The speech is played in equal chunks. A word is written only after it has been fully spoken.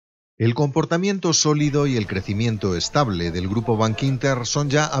El comportamiento sólido y el crecimiento estable del grupo Bankinter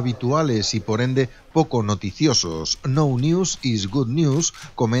son ya habituales y por ende poco noticiosos. No news is good news,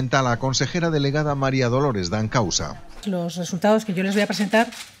 comenta la consejera delegada María Dolores Dancausa. Los resultados que yo les voy a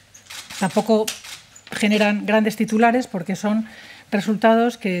presentar tampoco generan grandes titulares porque son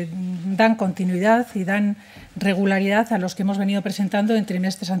resultados que dan continuidad y dan regularidad a los que hemos venido presentando en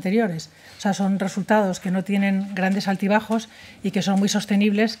trimestres anteriores. O sea, son resultados que no tienen grandes altibajos y que son muy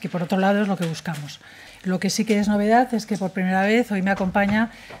sostenibles, que por otro lado es lo que buscamos. Lo que sí que es novedad es que por primera vez hoy me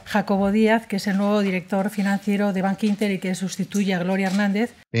acompaña Jacobo Díaz, que es el nuevo director financiero de Bankinter y que sustituye a Gloria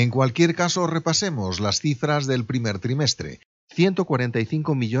Hernández. En cualquier caso, repasemos las cifras del primer trimestre.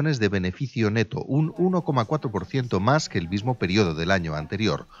 145 millones de beneficio neto, un 1,4% más que el mismo periodo del año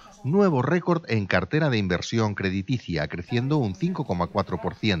anterior. Nuevo récord en cartera de inversión crediticia, creciendo un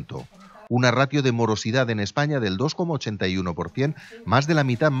 5,4%. Una ratio de morosidad en España del 2,81%, más de la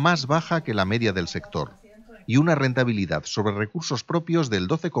mitad más baja que la media del sector. Y una rentabilidad sobre recursos propios del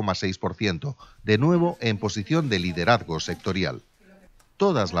 12,6%, de nuevo en posición de liderazgo sectorial.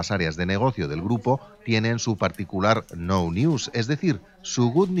 Todas las áreas de negocio del grupo tienen su particular no news, es decir,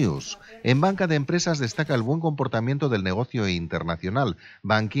 su good news. En banca de empresas destaca el buen comportamiento del negocio internacional.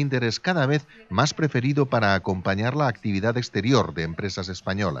 Bankinter es cada vez más preferido para acompañar la actividad exterior de empresas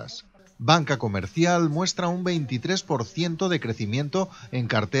españolas. Banca comercial muestra un 23% de crecimiento en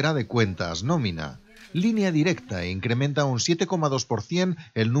cartera de cuentas nómina. Línea directa incrementa un 7,2%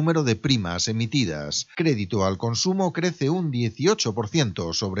 el número de primas emitidas. Crédito al consumo crece un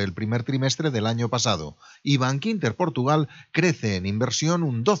 18% sobre el primer trimestre del año pasado. Y Bankinter Portugal crece en inversión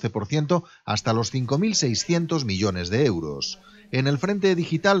un 12% hasta los 5.600 millones de euros. En el frente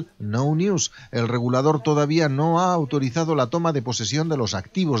digital, no news, el regulador todavía no ha autorizado la toma de posesión de los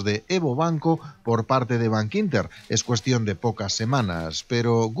activos de Evo Banco por parte de Bankinter. Es cuestión de pocas semanas,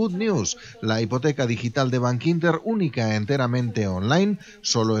 pero good news, la hipoteca digital de Bankinter, única enteramente online,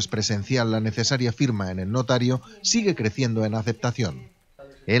 solo es presencial la necesaria firma en el notario, sigue creciendo en aceptación.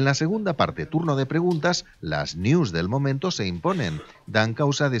 En la segunda parte, turno de preguntas, las news del momento se imponen.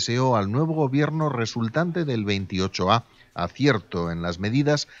 Dancausa deseó al nuevo gobierno resultante del 28A acierto en las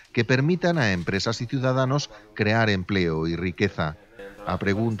medidas que permitan a empresas y ciudadanos crear empleo y riqueza. A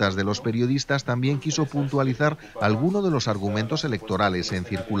preguntas de los periodistas también quiso puntualizar alguno de los argumentos electorales en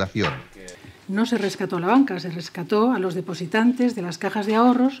circulación. No se rescató a la banca, se rescató a los depositantes de las cajas de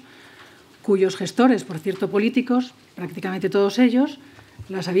ahorros, cuyos gestores, por cierto políticos, prácticamente todos ellos,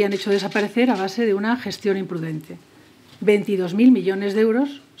 las habían hecho desaparecer a base de una gestión imprudente. 22.000 millones de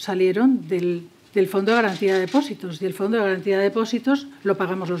euros salieron del Fondo de Garantía de Depósitos, y el Fondo de Garantía de Depósitos lo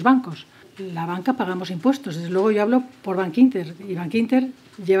pagamos los bancos. La banca pagamos impuestos, desde luego yo hablo por Bankinter, y Bankinter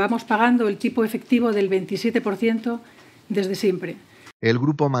llevamos pagando el tipo efectivo del 27% desde siempre. El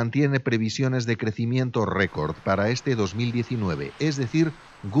grupo mantiene previsiones de crecimiento récord para este 2019, es decir,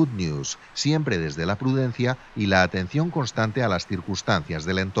 good news, siempre desde la prudencia y la atención constante a las circunstancias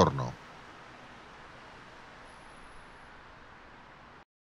del entorno.